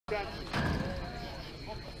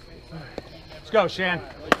Let's go, Shan.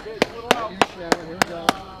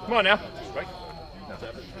 Come on now.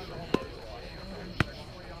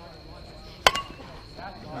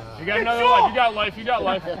 You got another life. You got life. You got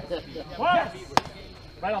life. What?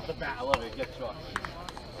 Right off the bat. I love it. Get chalk.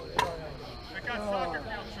 I got soccer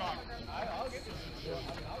field chalk.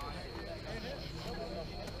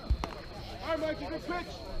 All right, Mike. Good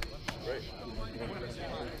pitch. Great.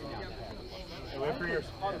 Hey, wait for yours.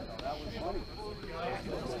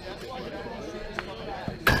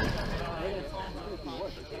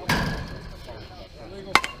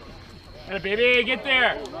 Hey, baby, get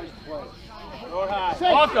there.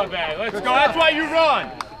 Off the bag. Let's go. That's why you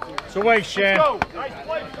run. So wait, Shan. Let's go. Nice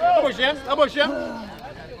play. Come on, Shan. Come on, Shan.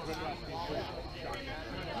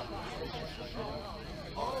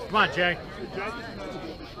 Come on, Jay.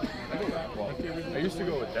 I used to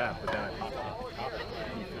go with that, but then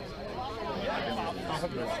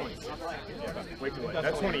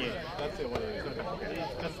that's 28. That's it.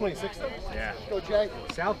 That's 26 though. Yeah. Go, Jay.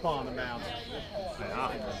 Southpaw on the mound. I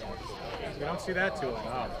know. We don't see that too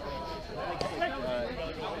often.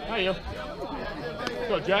 How are you?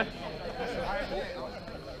 Go, Jay.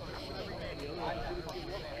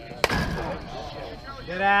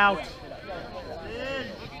 Get out.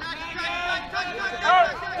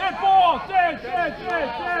 Dead ball. Dead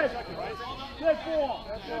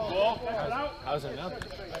ball. How's it now?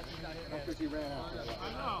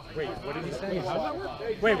 Wait, what did he say? How does that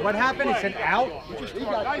work? Wait, what happened? He said out?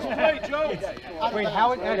 Nice play, Joe. Wait,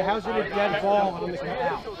 how's it a dead ball and it's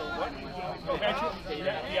out?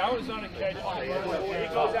 The out is on a catch. He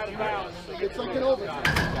goes out of bounds. It's like an over.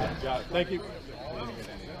 Thank you.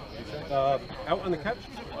 Out on the catch,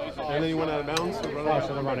 and then he went out of bounds.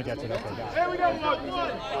 So the runner gets it. Okay, got it. There we go, one.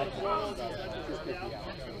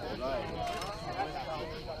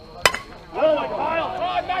 Oh my God!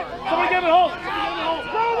 Somebody give it home!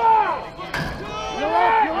 Throw that!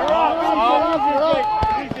 You're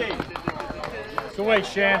up! So wait,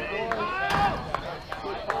 Shan.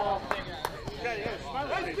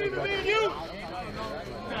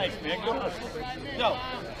 Nice, man. Go.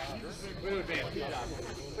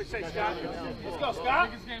 Let's go, Scott.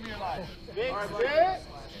 Biggest game of your life.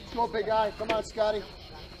 Let's go, big guy. Come on, Scotty.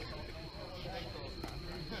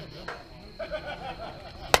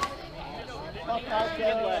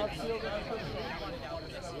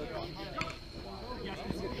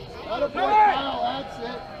 Let him play foul, that's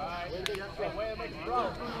it. All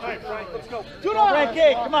right, Frank, let's go.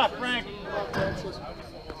 Frankie, come on, Frank. Come on, Francis.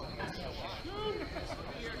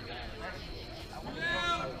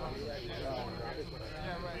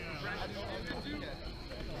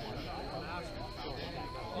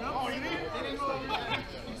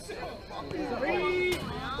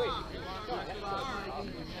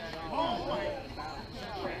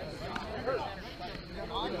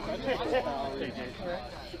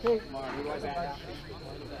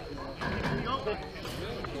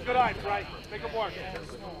 Good eye, Frank. Make him work.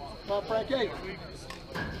 Come on, Frankie.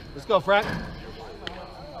 Let's go, Frank.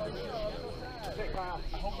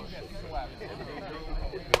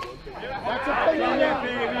 That's a pin in there,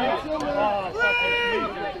 baby.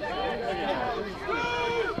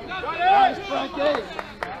 Nice, Frankie.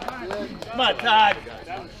 Come on, Todd.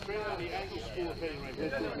 That was straight on the angle school thing right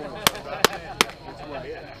there.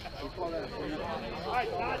 All right,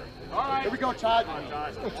 Todd. All right. Here we go, Todd.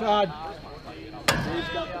 Go, Todd. Dave's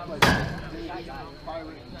got the play.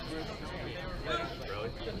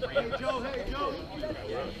 Hey, Joe. Hey, Joe.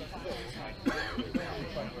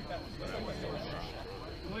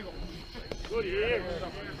 Good year.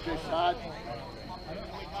 Good, Todd.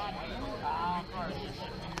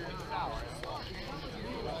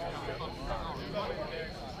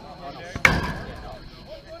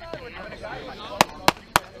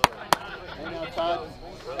 Hang on, Todd.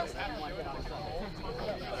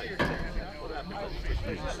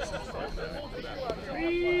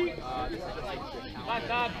 Come on,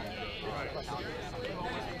 Todd.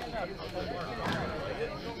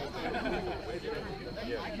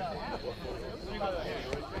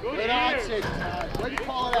 Good answer, Todd. Way to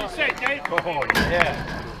call it out. Say, Dave. Oh, yeah.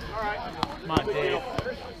 All right. Come on, Dave.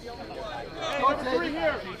 Go, Dave.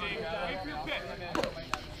 Here.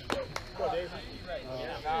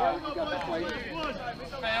 You got the play.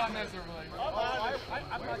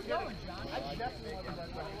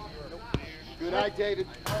 Good eye, David.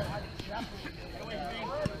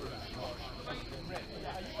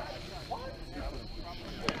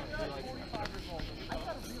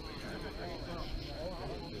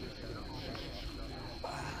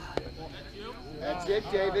 That's it,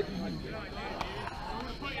 David.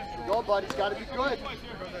 Go, buddy. It's got to be good.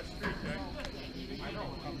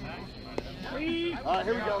 All right,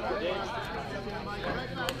 here we go.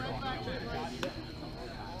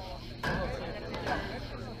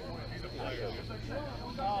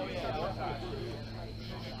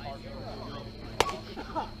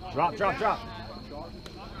 Drop, drop, drop.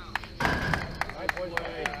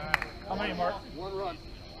 How many, Mark? One run.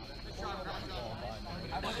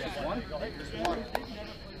 One?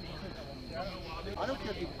 I don't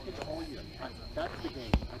care if you hit the whole year. That's the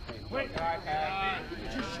game. Okay. Wait.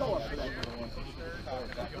 Just show up for that.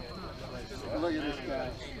 Look at this guy.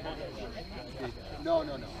 No.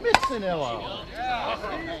 Mixinillo.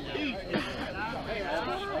 You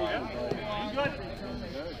good?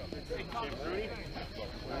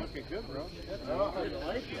 Looking good, bro. Oh, you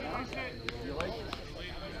like it, huh? You like it?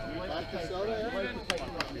 You like the soda,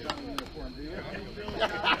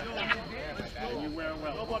 You wear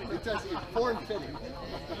well. It does, it's form-fitting.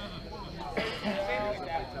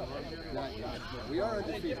 We are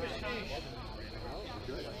undefeated.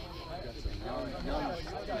 Good. Got some young,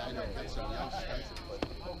 yeah, I know, got some young stars.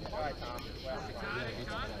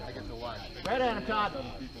 I get to watch. Right on him, Todd.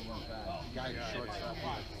 Guy in shortstop.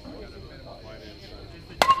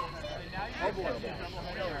 Oh boy.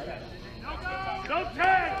 Don't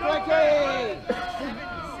tag! Frankie!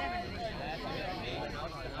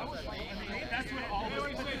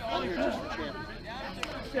 I'm here just for champions.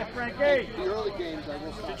 Yeah, Frankie! The early games, I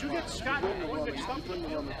will stop. Did you get Scott? Win the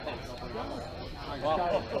Roman Cup.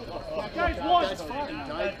 That guy's won! That's fine.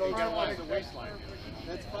 Diet Coke on the waistline.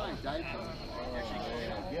 That's fine. Diet Coke.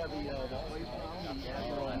 Yeah,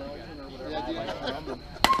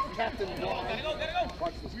 Captain Wall.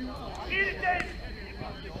 Watch this. Eat it, Dave!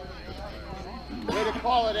 Way to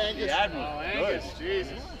call it, Angus. The Admiral. Oh, Angus,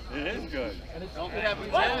 Jesus. It is good. Don't forget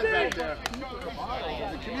Lieutenant back there.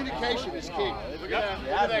 The communication is key. Look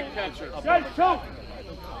at that catcher. Guys, choke!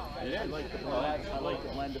 It is. I like the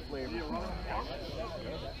blend of flavor.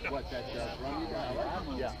 What, that rum you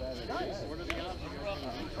got? Yeah. Nice. What are the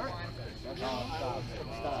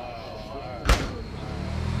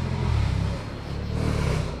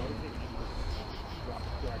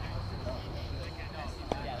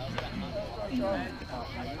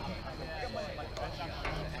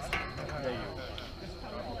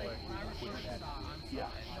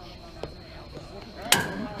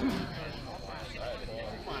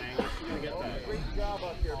Great job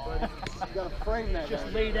up here, buddy. You got to frame that. Just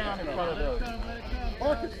lay down in front of those.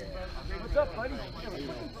 Marcus. What's up, buddy?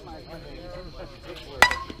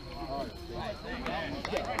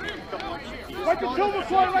 Right to kill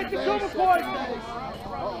McCoy! Right to kill McCoy!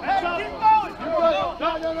 Hey, keep going!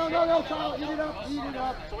 No, Kyle. Eat it up.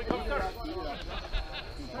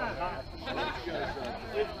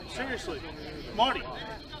 Seriously, Marty,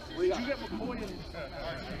 did you get McCoy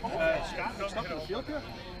and Scott mixed up in the field here?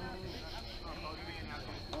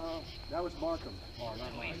 That was Markham. All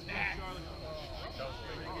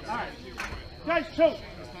right, guys, choke.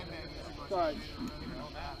 Sorry.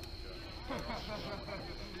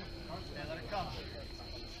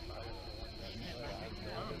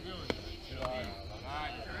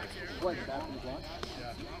 What, the bathroom's on?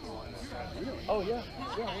 Oh, yeah.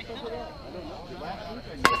 Yeah, what's up with that? I don't know.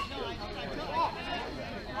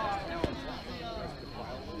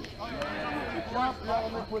 Last week we all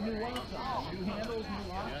look with new locks on. New handles, new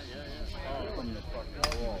locks. From the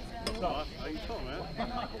fucking wall. What's up? How you doing, man?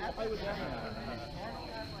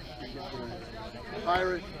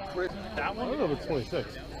 Pirate, Chris. That one? I don't know if it's 26.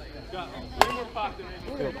 Got three more pockets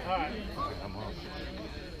in. All right. I'm on.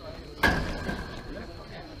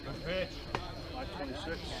 Pitch.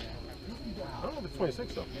 526. I don't know if it's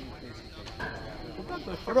 26 though.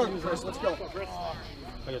 Come on, Chris, let's go.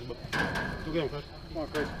 I got the book. Go get him, Chris. Come on,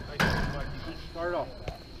 Chris. Start it off.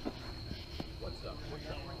 What's up?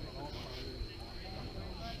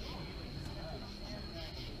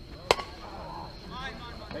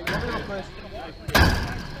 Hey, come on, Chris.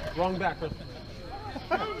 Wrong back, Chris.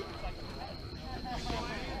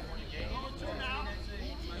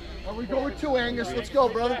 Are we going to Angus? Let's go,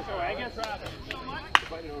 brother. If I didn't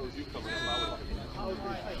know it was you coming up, I would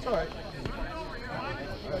have. It's all right.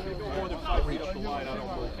 More than 5 feet up the line, I don't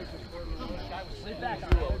go.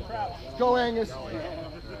 Let's go, Angus.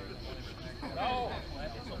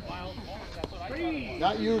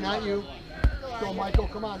 Not you, not you. Let's go, Michael.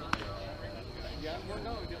 Come on.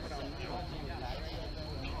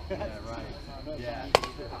 Yeah.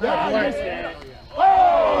 Yeah, right.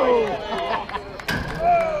 Oh!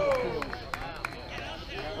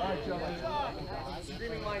 All right, Joe.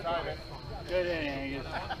 Good Angus.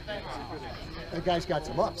 That guy's got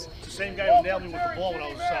some ups. It's the same guy who nailed me with the ball when I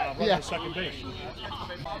was running Yeah. to second base.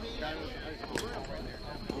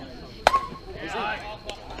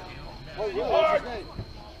 What's his name?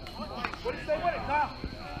 What did you say with it, Kyle?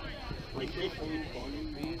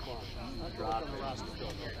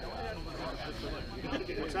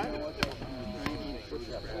 What's that?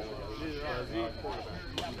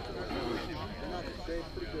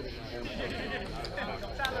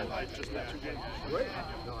 Just that 2 games. Great.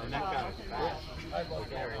 No, I'm not guy. I love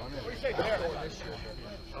that one. What do you say, this year?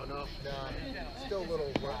 Oh, no. No, still a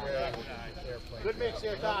little rare with airplane. Good mix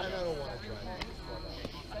here, Todd. And I don't want to drive.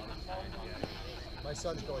 My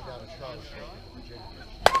son's going down to Charlottesville, Virginia.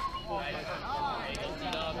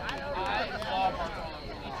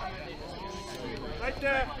 Right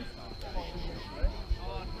there.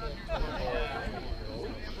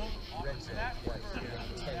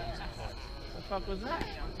 What the fuck was that?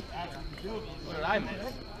 What did I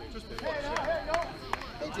miss?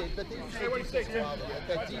 They did, but they usually do this problem.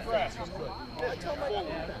 That defense is good. I tell my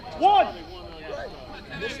defense. One. Right.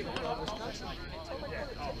 Michigan, Wisconsin. I tell my guy,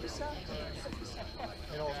 take the sack.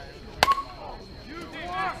 You know,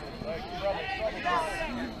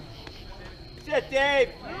 Sit, Dave.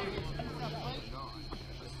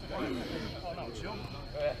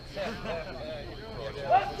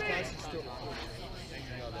 Wisconsin's still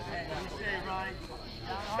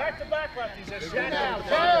Back to back lefties. Stand down.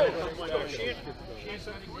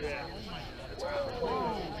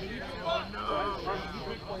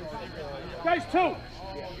 Guys, 2.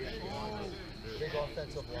 big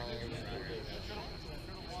offensive line.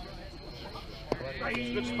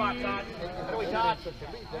 Good spot, Todd. Really Todd.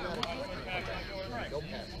 Go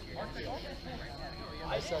pass.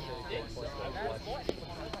 My son did a great point.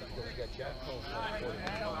 Because you got Jack Cole.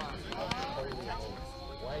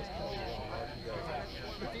 Why is Kelly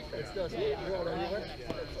the defense does it. You know what I mean?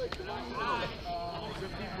 It's like,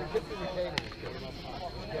 get the retaining.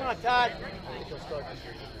 Come on, Todd. I think he'll start this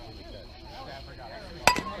year.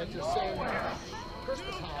 And just saying,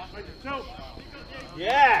 Christmas hop.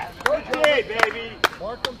 Yeah. Okay, baby.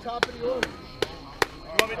 Mark them top of the order. You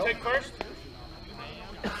want me to take first?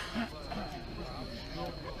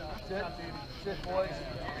 Sit. Sit, boys.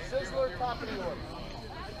 Sizzler, top of the order.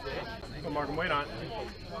 I'll mark him, wait on.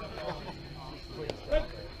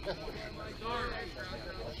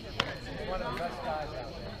 One of the best guys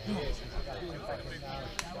out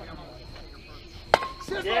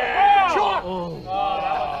there. Yeah. Short! Oh.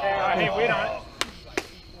 Hey, wait on.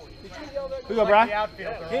 Did you yell that? We go, bro. He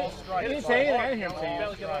didn't say anything. I didn't hear him say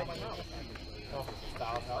anything.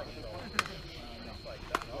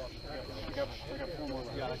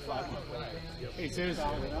 Hey, Sis,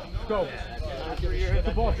 go. Let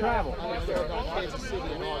the ball travel.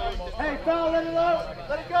 Hey, foul, let it out.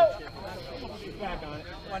 Let it go. He's back on it.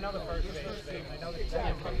 I know the first base. I know the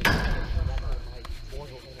second base.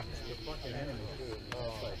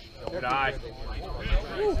 Good eye.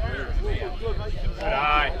 Good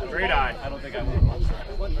eye. Great eye. I don't think I will.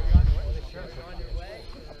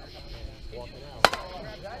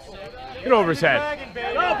 Get over his head. Go,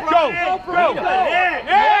 Go! Go!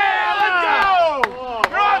 Yeah! Let's go!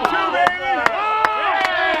 You're on two, baby!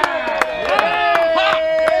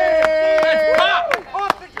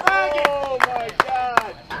 Oh my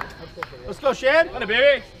God! Let's go, Shan. Got it,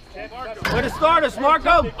 baby. Way to start us,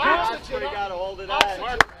 Marco. You got to hold it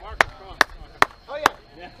on. Oh,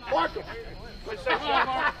 yeah. Mark him. Hey!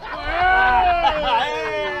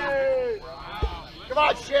 Come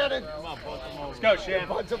on, Shannon. Let's go, Shan.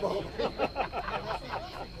 Bunch of them.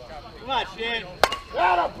 Come on, Shan.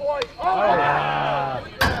 Atta boy.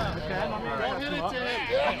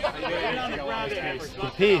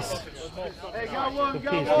 Good piece. Hey, got one. Good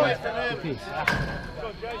Go, piece, boys. man. Good piece.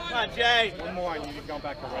 Come on, Jay. One more and you can go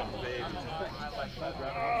back around, baby.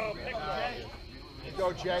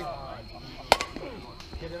 Go, Jay.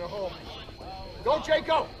 Get in a hole. Go, Jay,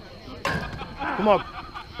 go. Come on.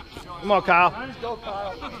 Come on, Kyle. Go,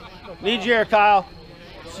 Kyle. Need you here, Kyle.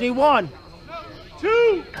 See one.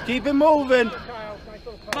 Two. Keep it moving.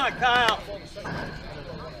 Come on, Kyle.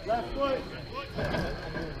 Left foot.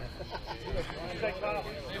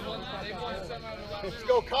 Let's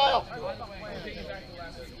go, Kyle.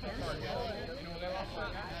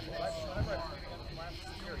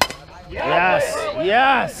 Yes.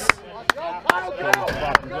 Yes. Go, Kyle, go.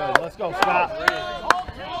 Fucking good. Let's go, Scott.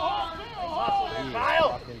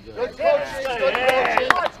 Kyle. Good coaching. Good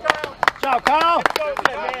coaching. Ciao, Kyle.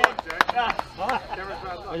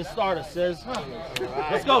 Way to start us, Sis.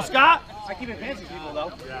 Let's go, Scott. I keep it fancy, people,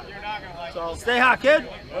 though. So stay hot, kid.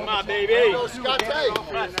 Come on, baby. Go, Scott. Hey.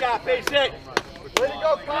 Come on, Scott. Face it. Way to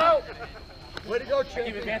go, Kyle. Way to go, Keep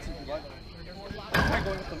it Chip. fancy, people. I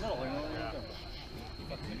go with the middle.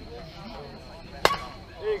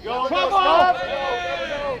 There you go. Trouble.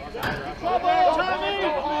 Trouble. Trouble.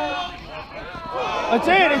 It's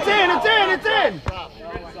in, it's in, it's in, it's in!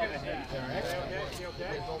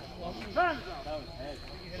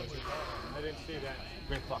 I didn't see that.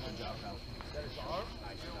 Great fucking job, pal.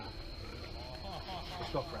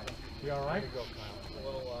 Let's go, Frank. You all right? Go, A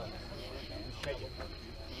little, shaking.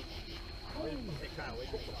 You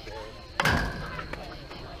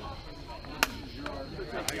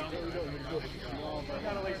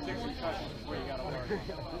gotta lay 6 concussions before you gotta work.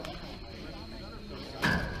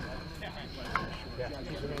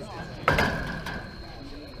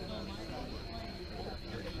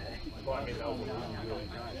 Well, I mean, that was really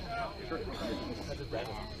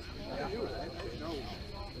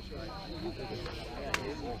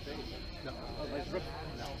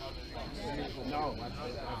No.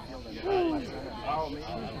 Oh, man.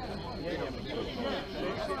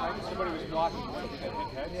 Somebody was blocking.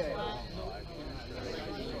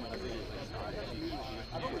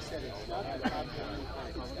 I've always said it's not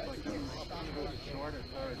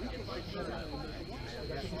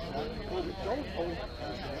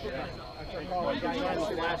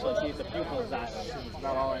Flashlight, see the pupils out. It's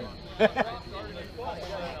about all I know.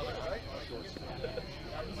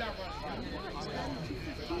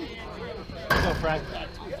 Go, Frank.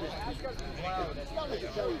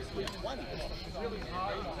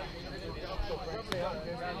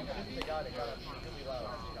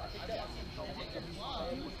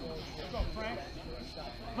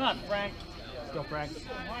 Come on, Frank. Let's go, Frank.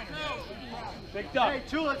 Big duck. Hey,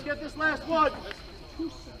 2, let's get this last one.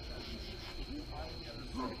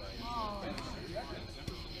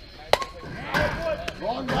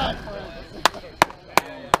 wrong guy.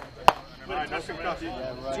 All right, that's enough. 2,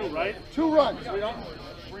 right? 2 runs.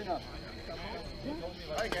 3-0.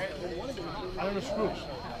 I don't know screws.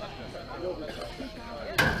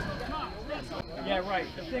 Yeah, right.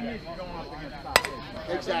 The thing is, you're going up against top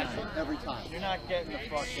eight. Exactly. Every time. You're not getting the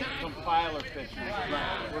fucking compiler pitches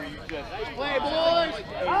where you just Play, boys!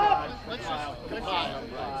 compile.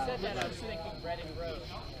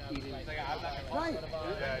 Right.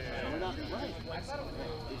 We're not right.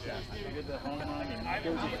 You get the home run and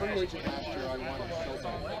There was a free agent last year I wanted to show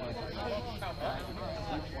them.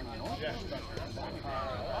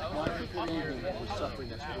 Monica Canadian was suffering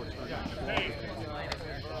that sports hurt.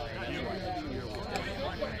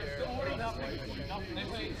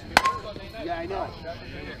 Yeah, I know.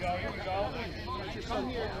 How's your son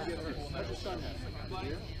here? How's your son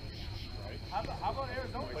have? How about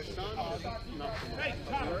Arizona? My son? Hey,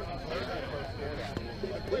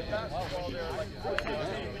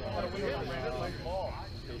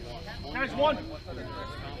 Guys, one.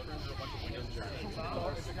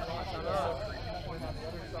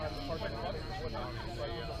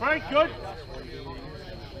 Frank, good.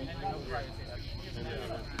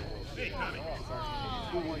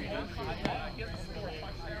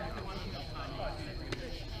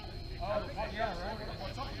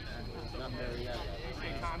 Not Marietta.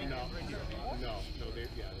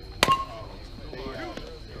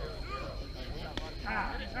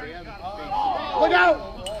 Look out!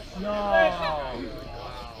 No.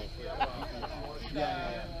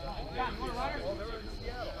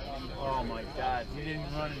 Oh my God! He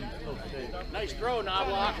didn't run and still saved. Nice throw,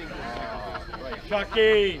 Knobloch.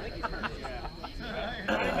 Chucky.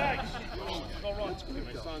 My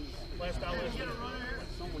son's last out.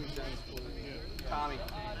 Tommy.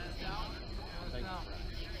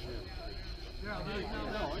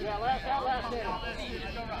 Yeah, last out, last in.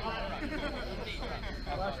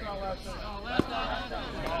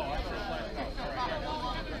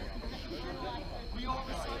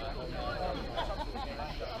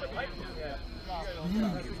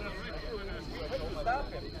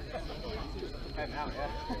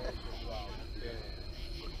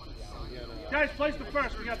 Guys, place the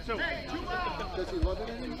first. We got 2. Does he love it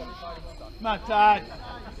anymore? Come on, Todd.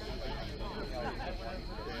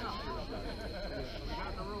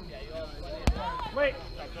 Wait.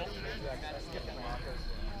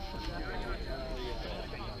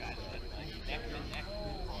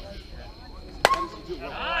 How does he do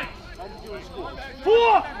it? How does he do in school?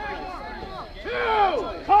 4, 2,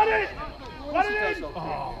 cut it. Cut it in.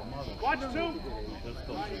 Oh, Watch 2.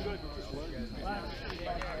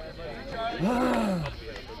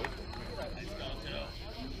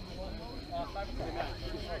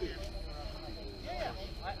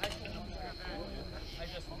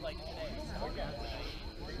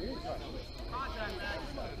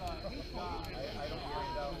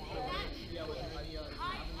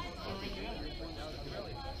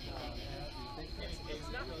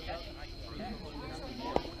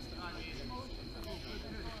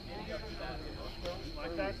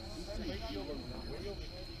 Like that.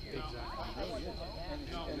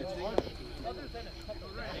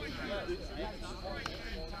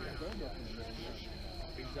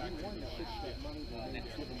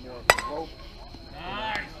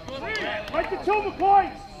 Right to two, McCoy!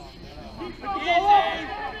 Keep going!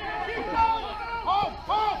 Keep going! Home!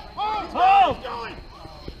 Home! Home! Home!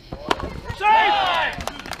 Save!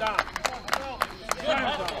 Stop.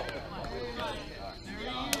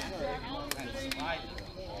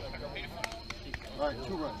 All right,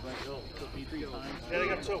 2 runs, right? Yeah, they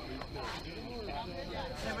got 2.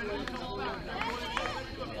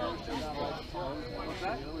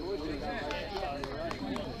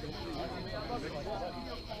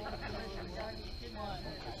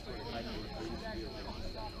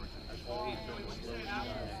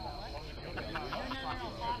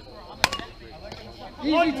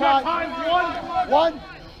 Easy time. One.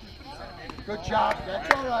 Good job.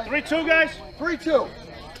 That's all right. 3-2, guys. 3-2.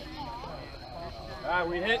 All right,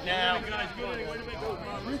 we hit now. 3-2.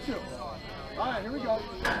 All right, here we go.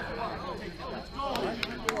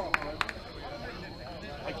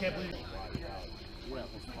 I can't believe it.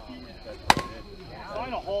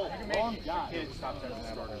 Find a hole. Long guy.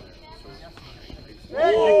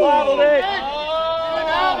 Oh, bobbled it.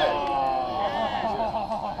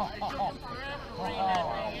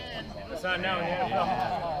 It's not now.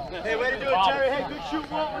 Hey, way to do it, Jerry. Hey, good shoot. We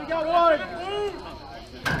got one.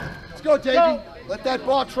 Let's go, Davey. Let that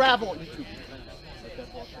ball travel.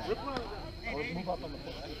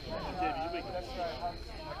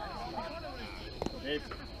 Dave,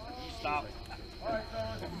 stop.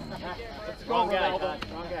 Let's go, Ronaldo.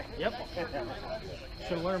 Wrong guy. Yep.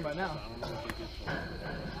 Should have learned by now.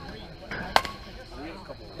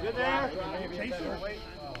 Good there.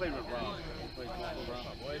 Play with Ron.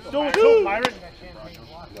 Still with 2, Pirate.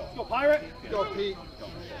 Let's go, Pirate. Go, Pete.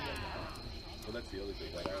 Well, that's the other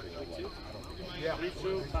thing. Like, Yeah.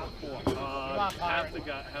 3-2, top 4. Half the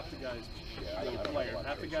guys are players.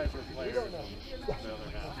 Half the guys are players. The other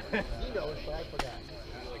half. He knows, but I forgot.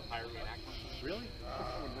 Really?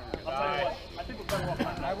 I'll tell you what. I think we're better off.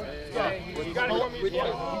 I would say You gotta warm me. He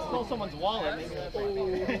stole someone's wallet. You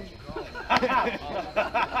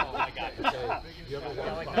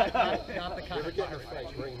ever get in her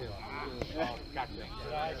face, bring him.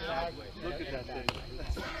 Look at that thing.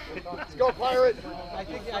 Let's go, Pirate. I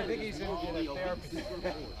think he's in therapy.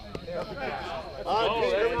 All right,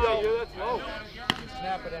 Pete, here we go. Let's go.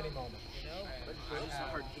 Snap at any moment.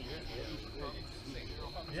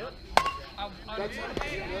 That's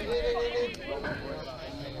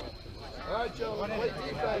all right, Joe. Play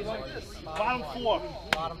defense. Bottom 4.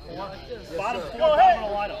 Bottom 4. Bottom 4. Go ahead.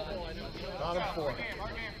 Bottom 4.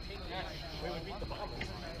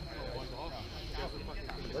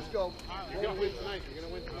 Let's go. You're going to win tonight. You're going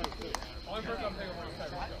to win tonight, too. Only person I'm taking one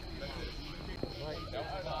side. Right.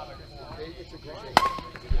 It's a grind.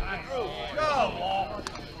 Go!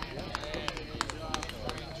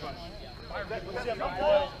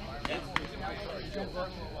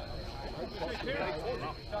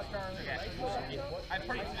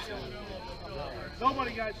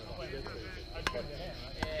 Nobody, guys.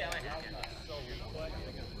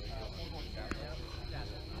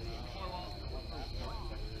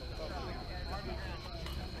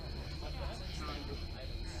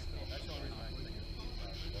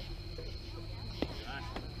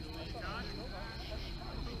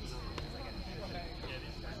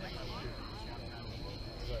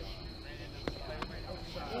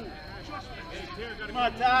 Come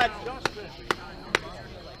on, Todd.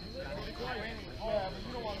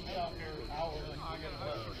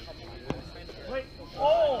 Wait.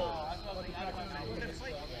 Oh!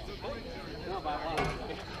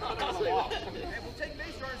 We'll take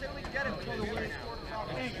base runners, then we can get it.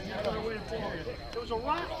 There was a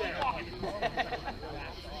rock there.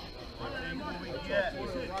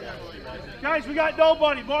 Guys, we got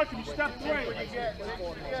nobody. Mark, can you step 3?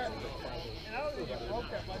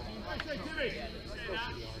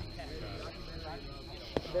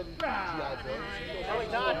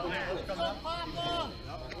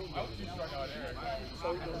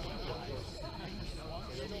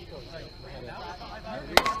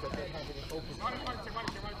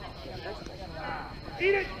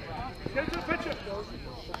 Eat it! Get it to the pitcher!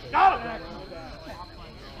 Got him!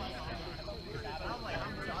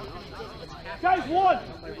 Guys, 1!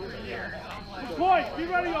 Good point! Be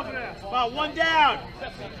ready over there! About 1 down.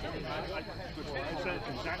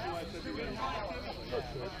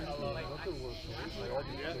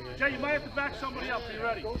 Jay, you might have to back somebody up. Be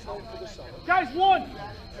ready. Guys, 1!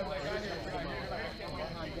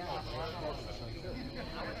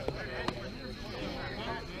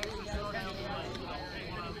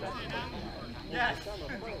 Yes.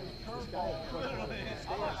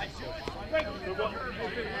 Good one.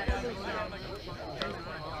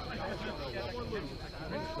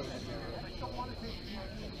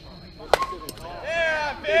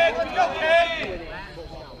 Yeah, big. Let's go, kid.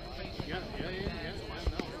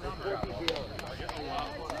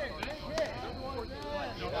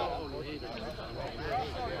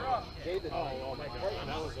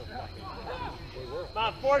 Come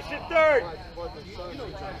on, force it third.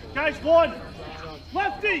 Guys, one.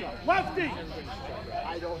 Lefty, lefty.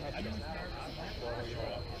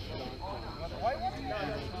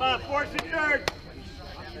 Come on, force it third.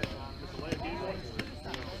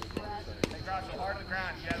 Crouch hard to the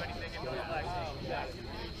ground. Do you have anything in those legs?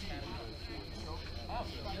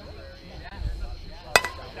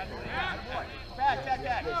 Back.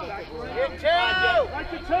 Hit two. Right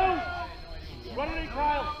to two. Run it in,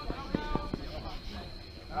 Kyle.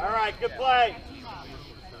 All right, good play.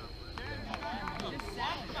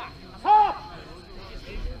 Top.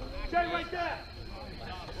 Jay, right there.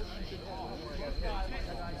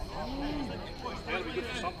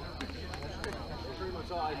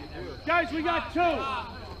 Guys, we got two.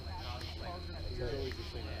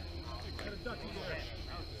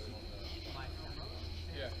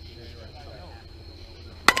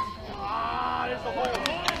 Ah, there's the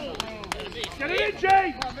hole. Get it in,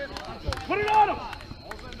 Jay. Put it on him.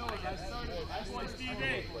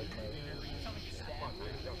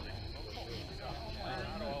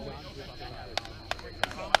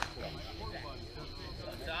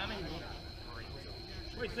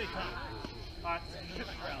 What do you say, Tom? All right.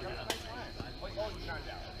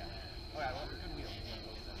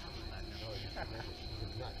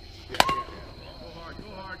 Go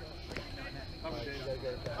hard. All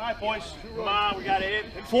right, boys. Come on, we got to hit.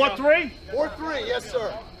 4-3. 4-3, yes,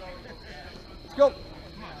 sir. Let's go.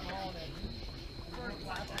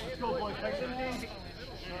 Let's go, boys.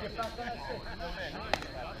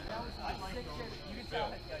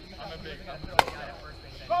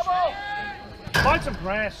 Find some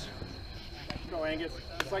grass. Go, Angus.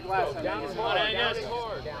 It's like last time. Come on, Angus.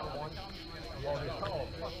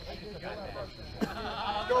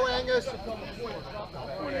 Go, Angus.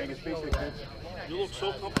 Come on, Angus. Basically. You look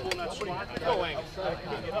so comfortable in that squat. Go, Angus. Go,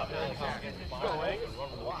 Angus.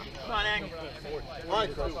 Come on, Angus. All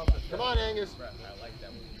right, Chris. Come on, Angus.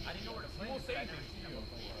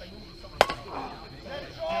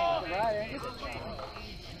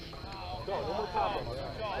 Go, one more time.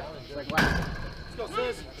 Let's go,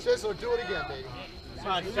 Sis. Sizzler, do it again, baby. Come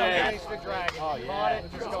on, Nice Sis. the dragon. Oh, yeah. Caught it.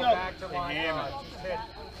 Just Let's go go. back to line. Hammer. Just hit.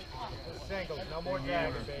 Just singles. No more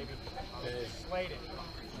dragon, baby. Just slate it.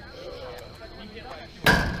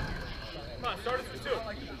 Come on, start it for two.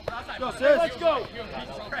 Let's go, Sis. Let's go.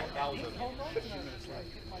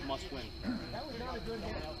 Must win.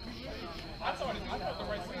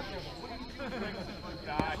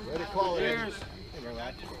 Way to call it. Cheers.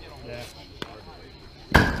 Yeah.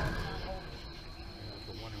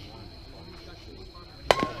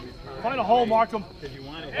 Find a hole, mark him. Did you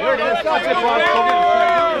want it? There it is. That's it,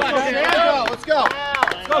 Let's go.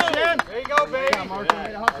 Let's go, Shan. There you go, baby. Got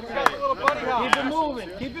a little bunny hop. Keep it moving.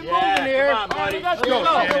 Keep it Yeah, moving here. come on, buddy. Let's go, go.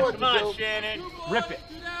 Shannon. Come on, Shannon. Rip it.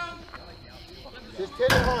 Just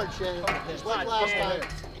hit it hard, Shannon. Just like Come on, last Shannon. time.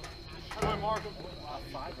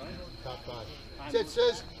 Top five. That's it,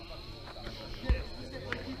 Sis.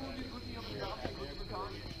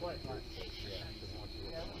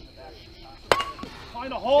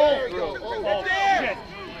 Find a hole. There you go. Oh, Oh, shit.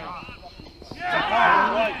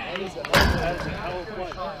 That is a hell of a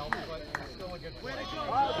play.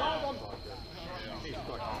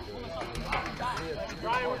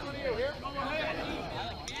 Ryan, what's with you here?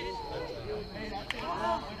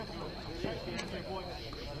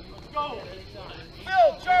 Go.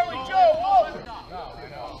 Phil, Charlie, Joe, Wolf.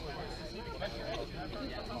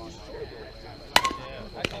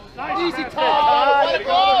 Nice. Easy, Tom. What a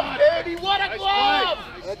glove, baby. What a glove.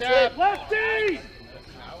 That's it. Lefty.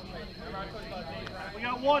 We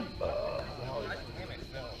got one.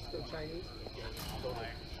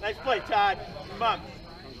 Nice play, Todd. Come on.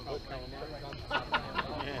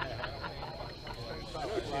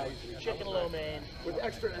 Chicken lo mein. With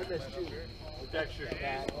extra MSG. With extra.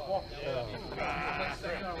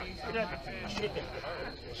 Chicken.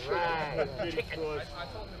 Right. Chicken. Were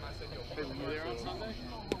you there on Sunday?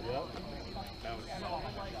 Yep.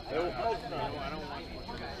 They were close enough. I don't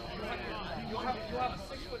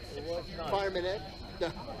want Fireman Ed.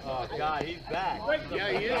 Oh, God, he's back.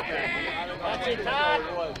 Yeah, he is back. That's it, Todd.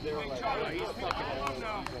 They were like, oh, he's fucking old.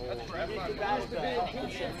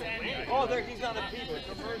 Oh, there, he's on the people.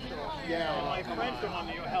 Yeah. My friend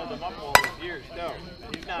held him up all these years, too.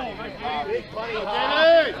 He's not even Big buddy.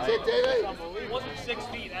 David! That's it, David. It wasn't 6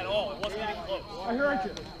 feet at all. It wasn't even close. I heard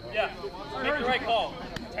you. Yeah. Make the right call.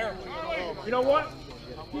 Terrible. You know what?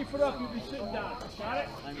 Keep it up, you'll be sitting down. Got it?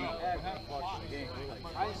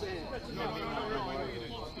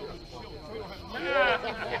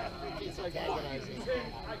 He's like agonizing.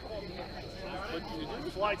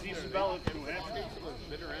 Fly decent bell into New Hampshire.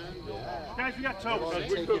 Guys, we got two.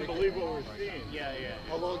 We couldn't believe what we were seeing. Yeah, yeah.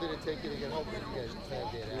 How long did it take you to get home? You guys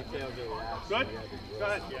tagged it out. Good? Go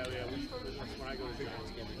ahead. Yeah. When I go to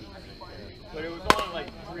Giants game. But it was only like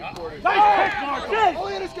 3/4. Nice pick, Mark! Oh,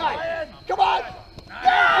 look at this guy! Come on!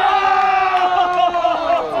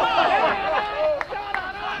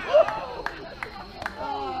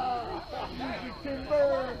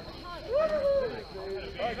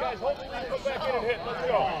 Alright, guys, hopefully we can go back in and hit. Let's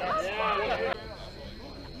go.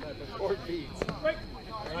 Four beats.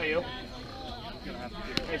 How are you?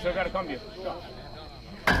 Hey, so I gotta come to you. Go.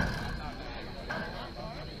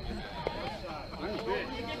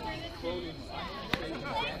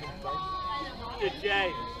 Good,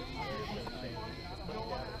 Jay.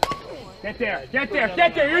 Get there,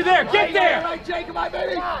 you're there, get there! All right, Jay, come on,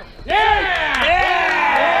 baby! Yeah!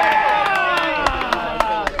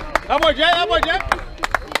 That boy, Jay,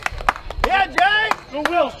 Yeah, Jay! Go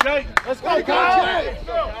Wills, Jay! Let's go, Hey, Kyle! Jay!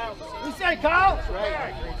 You say, Kyle?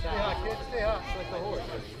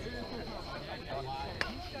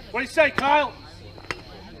 What do you say, Kyle?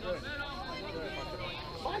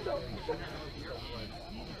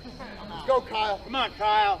 Let's go, Kyle. Come on,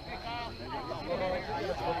 Kyle.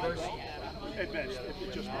 Advanced.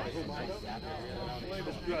 It just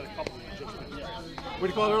you had a couple of just What do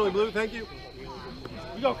you call it, early blue? Thank you.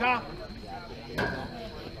 You go, Kyle.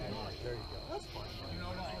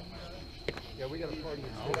 Yeah, we got a party.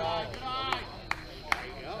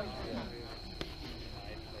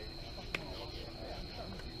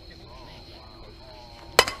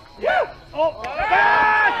 Yeah! Oh!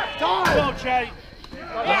 Back! Go, Jay!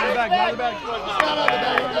 Not on the back.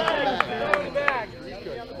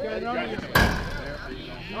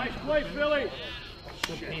 Nice play, Philly!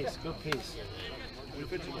 Good piece, good piece.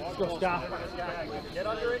 Let's go, Scott.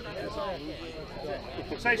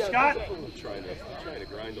 Say, Scott. Trying to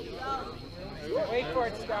grind a little. Wait for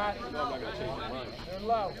it, Scott. I'm not going to change my mind. They're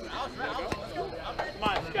low. Come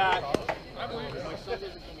on, Scott.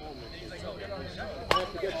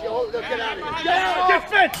 Get out of here. Get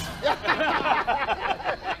fit!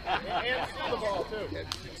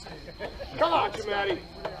 Come on, Matty.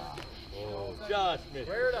 Just missed.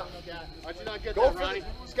 Wear it up, Scott. How'd you not get Go that, for Ronnie?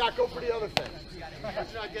 Scott, go for the other fence. How'd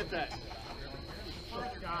you not get that?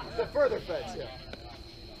 The further fence, yeah.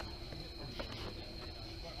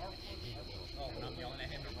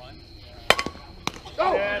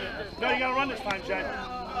 Oh! Yeah, no, you gotta run this time, Jay.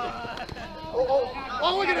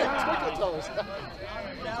 Oh, look at it! Twinkle toes.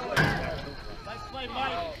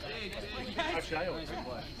 Actually, I always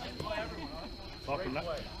play. Fucking that.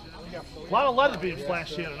 A lot of leather being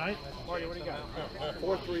flashed here tonight.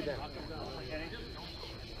 4-3 down.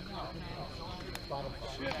 Bottom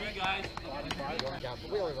five. guys.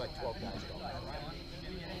 We only have like 12 guys going.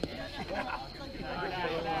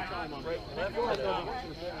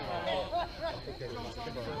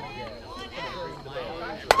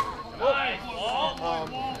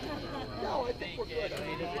 No, I think we're good.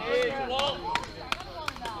 Hey,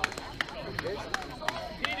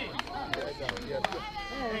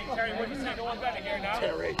 Terry, what do you say? No one better here now.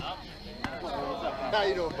 Terry. How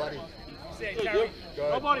you doing, buddy? Say, Terry.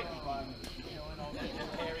 Good. Nobody.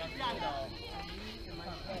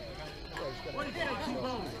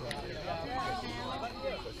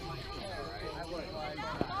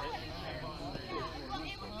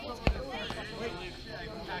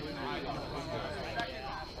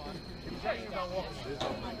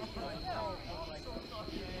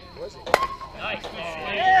 Nice,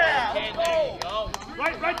 man. Yeah. There you go.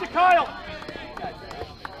 Right to Kyle.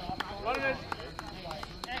 Run it in.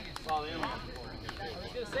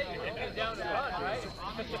 Down the run, right?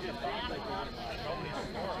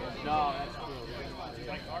 No, that's true.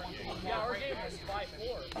 Yeah, our game was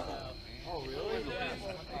 5-4. Oh, really?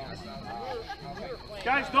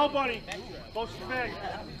 Guys, nobody. Close to big.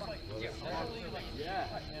 Yeah.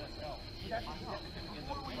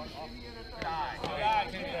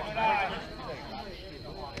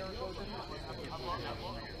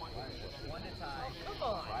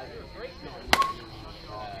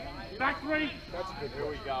 Back three. That's Here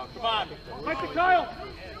we go. Come on. Fight the Kyle.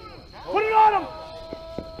 Put it on him.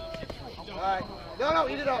 All right. No,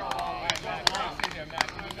 eat it up.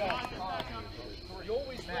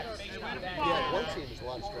 Yeah, one team is a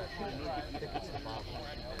lot of stress. I think it's the bottom.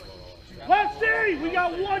 Let's see. We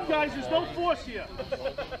got one, guys. There's no force here.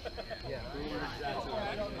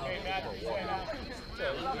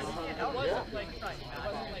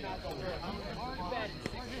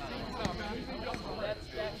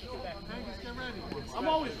 I'm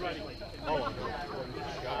always ready.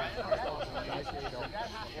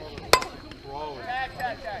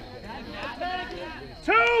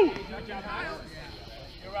 Two!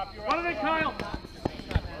 Run it in, Kyle.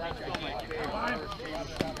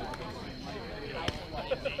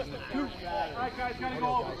 All right, guys, gotta go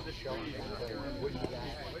over.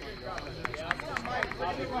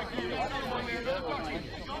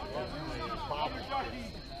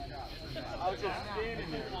 I was just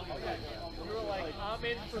standing there. You were like, I'm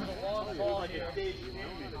in for the long haul, and you stayed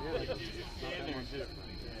standing and just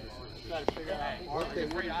try to figure out. One thing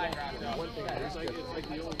is good.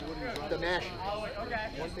 The mash.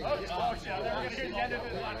 One thing is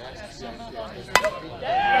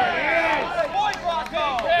Boy, Rocco!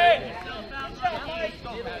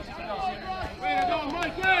 Way to go,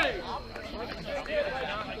 Mikey!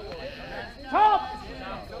 Top!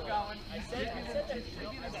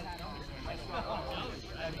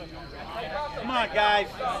 Come on, guys.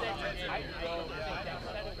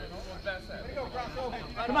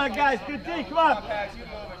 Come on, guys. Good D. Come on. Hey,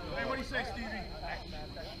 what do you say, Stevie?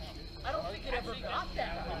 I don't think it ever got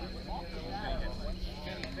that.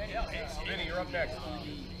 Vinny, you're up next.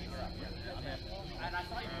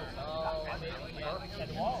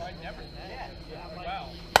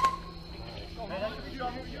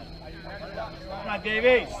 Come on,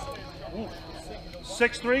 Davies.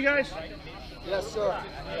 6'3", guys? yes, sir.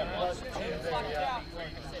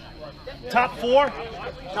 Top four?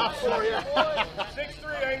 Top four, yeah.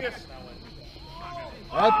 6'3", Angus.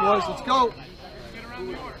 All right, boys, let's go.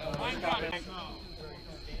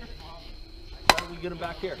 We get him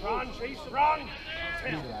back here. Run, chase, run!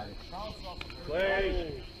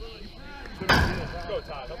 Play. Let's go,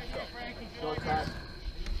 Todd. Let's go. Go, Todd.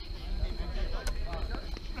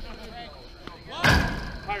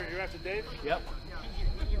 Pirate, you're after Dave? Yep.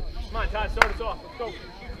 Come on, Todd, start us off. Let's go.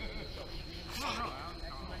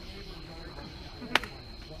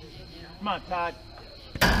 Come on, Todd.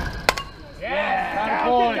 Yeah!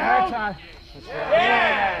 Down.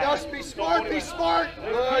 Yeah! Just be smart, be smart.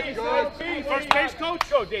 Good, good. First base coach?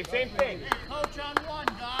 Go, Dave. Same thing. Coach on one,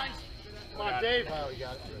 guys. Come on, Dave. Oh, we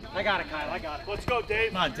got it. I got it, Kyle. I got it. Let's go,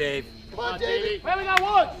 Dave. Come on, Dave. Come on, David. Hey, we got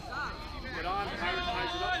one. Get on, Pirate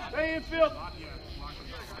ties it up. Hey, infield.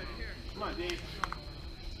 Come on, Dave.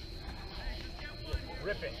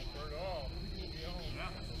 Rip it.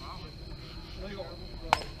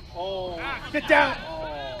 Oh, get down.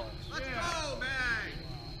 Let's go, man.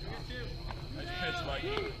 Nice pitch,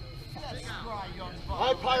 Mikey.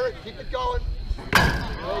 All right, Pirate, keep it going. Take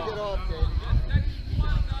it off, David.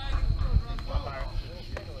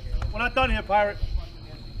 We're not done here, Pirate.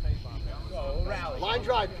 Line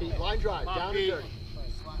drive, Pete. Line drive. Come on, Down Pete. and dirty.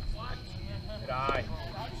 Good eye.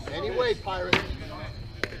 Anyway, Pirate.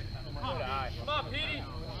 Good eye. Come on, Petey.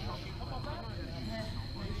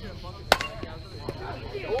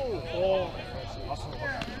 Oh.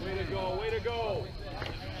 Way to go. Way to go.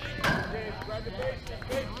 Dave, grab the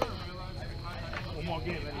base. One more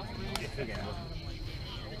game, then you get figured out.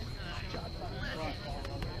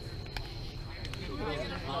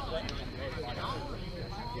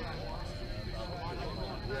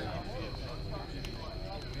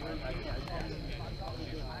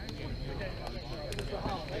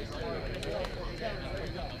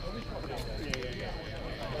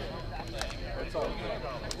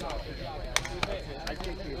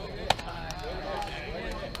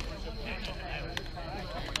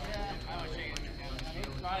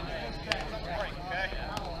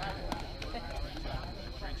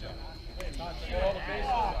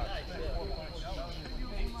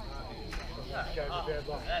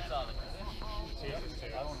 That's all.